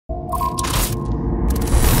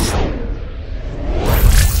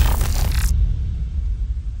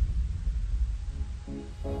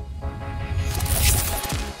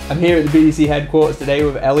I'm here at the BDC headquarters today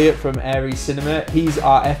with Elliot from Aries Cinema. He's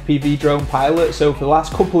our FPV drone pilot. So for the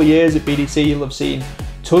last couple of years at BDC, you'll have seen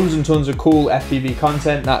tons and tons of cool FPV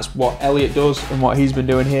content. That's what Elliot does and what he's been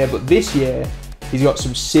doing here. But this year, he's got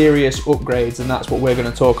some serious upgrades, and that's what we're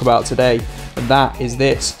going to talk about today. And that is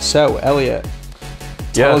this. So Elliot,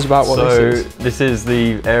 tell us about what this is. This is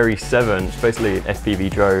the Aries 7. It's basically an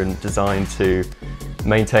FPV drone designed to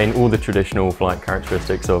maintain all the traditional flight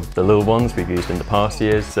characteristics of the little ones we've used in the past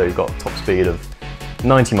years. So you've got top speed of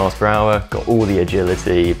 90 miles per hour, got all the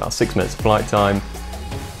agility, about 6 minutes of flight time,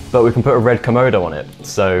 but we can put a RED Komodo on it.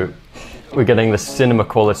 So we're getting the cinema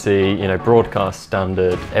quality, you know, broadcast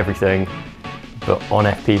standard, everything, but on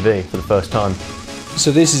FPV for the first time. So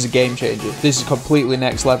this is a game changer. This is completely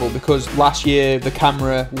next level, because last year the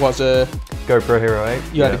camera was a GoPro Hero 8.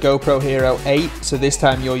 You had a GoPro Hero 8, so this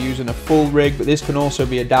time you're using a full rig, but this can also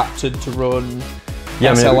be adapted to run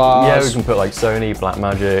SLRs. We can put like Sony,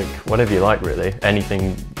 Blackmagic, whatever you like really.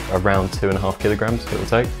 Anything around 2.5 kilograms, it will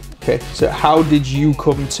take. Okay, so how did you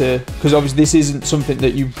come to, because obviously this isn't something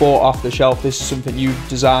that you bought off the shelf, this is something you've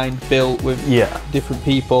designed, built with different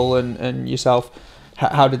people and yourself.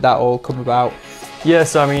 How did that all come about? Yeah,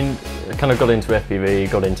 so I mean, I kind of got into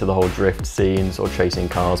FPV, got into the whole drift scene, sort of chasing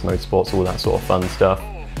cars, motorsports, all that sort of fun stuff,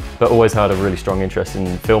 but always had a really strong interest in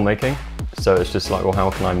filmmaking. So it's just like, well,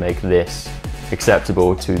 how can I make this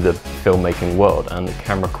acceptable to the filmmaking world? And the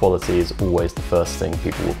camera quality is always the first thing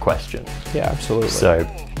people will question. Yeah, absolutely. So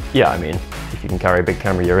yeah, I mean, if you can carry a big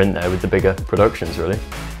camera, you're in there with the bigger productions, really.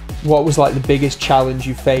 What was like the biggest challenge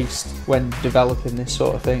you faced when developing this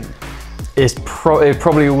sort of thing? It's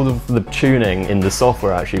probably all of the tuning in the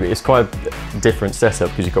software actually, but it's quite a different setup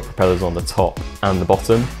because you've got propellers on the top and the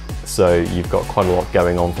bottom. So you've got quite a lot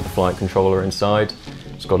going on for the flight controller inside.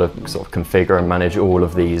 It's got to sort of configure and manage all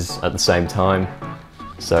of these at the same time.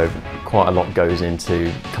 So quite a lot goes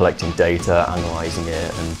into collecting data, analysing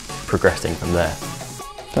it and progressing from there.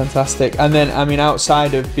 Fantastic. And then, I mean,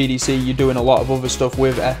 outside of BDC, you're doing a lot of other stuff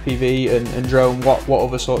with FPV and drone. What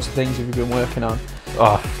other sorts of things have you been working on?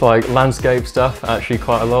 Like landscape stuff, actually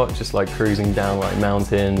quite a lot. Just like cruising down like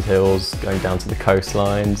mountains, hills, going down to the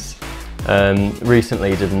coastlines.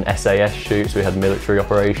 Recently did an SAS shoot, so we had military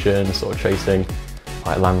operations, sort of chasing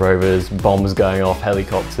like Land Rovers, bombs going off,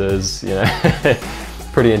 helicopters, you know,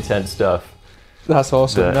 pretty intense stuff. That's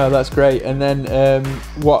awesome. No, that's great. And then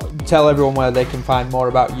tell everyone where they can find more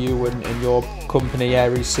about you and your company,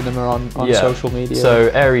 Aries Cinema, on social media. So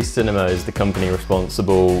Aries Cinema is the company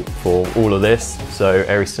responsible for all of this. So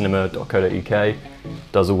ariescinema.co.uk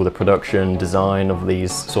does all the production, design of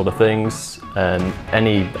these sort of things.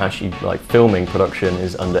 Any actually like filming production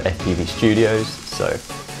is under FPV Studios. So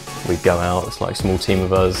we go out, it's like a small team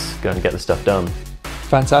of us, go and get the stuff done.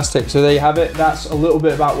 Fantastic. So there you have it. That's a little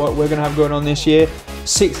bit about what we're going to have going on this year.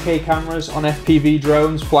 6K cameras on FPV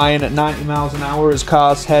drones flying at 90 miles an hour as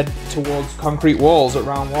cars head towards concrete walls at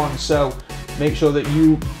round 1. So make sure that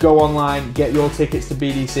you go online, get your tickets to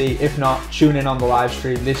BDC. If not, tune in on the live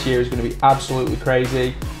stream. This year is going to be absolutely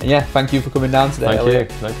crazy. And yeah, thank you for coming down today,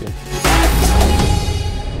 Elliot. Thank you.